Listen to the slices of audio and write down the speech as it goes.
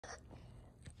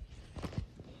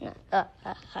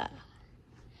ha.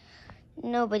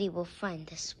 Nobody will find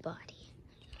this body.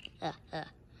 Now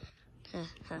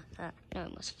I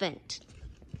must vent.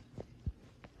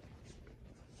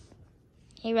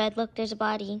 Hey, Red, look, there's a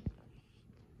body.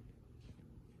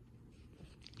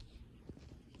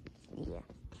 Yeah.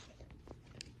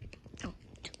 Oh,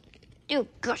 dude,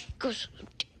 gosh.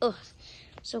 Ugh,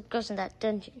 so gross in that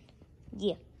dungeon.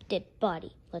 Yeah, dead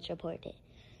body. Let's report it.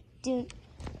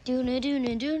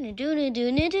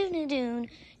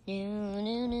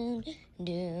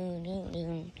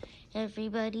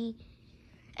 Everybody,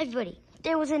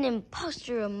 there was an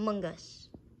imposter among us.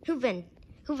 Who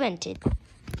vented?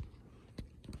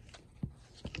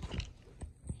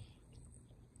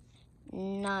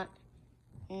 Not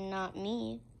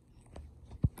me.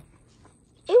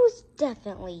 It was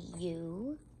definitely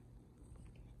you.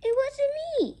 It wasn't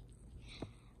me.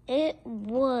 It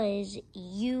was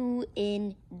you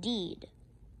indeed.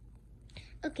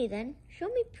 Okay then, show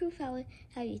me proof how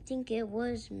you think it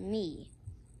was me.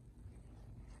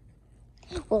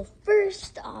 Well,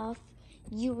 first off,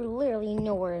 you were literally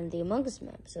nowhere in the Among Us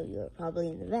map, so you were probably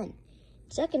in the vent.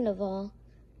 Second of all,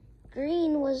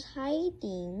 Green was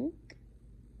hiding,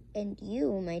 and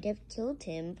you might have killed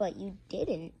him, but you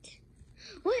didn't.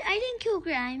 What? I didn't kill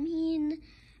Green. I mean,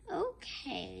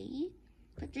 okay.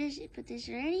 But is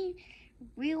there any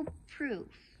real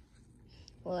proof?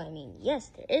 Well, I mean, yes,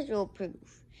 there is real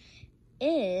proof.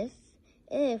 If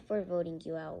we're voting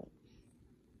you out.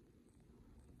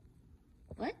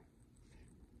 What?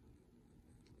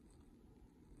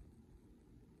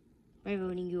 We're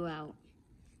voting you out.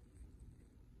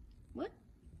 What?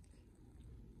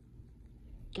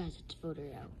 Guys, let's vote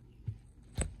her out.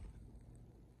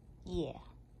 Yeah.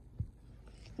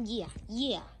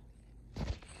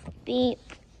 Beep.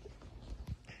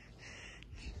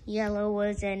 Yellow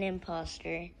was an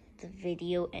imposter. The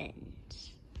video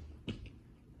ends.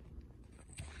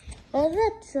 Well,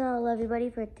 that's all, everybody,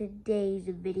 for today's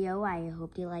video. I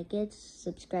hope you like it.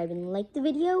 Subscribe and like the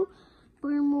video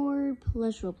for more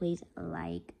plush roleplays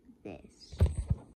like this.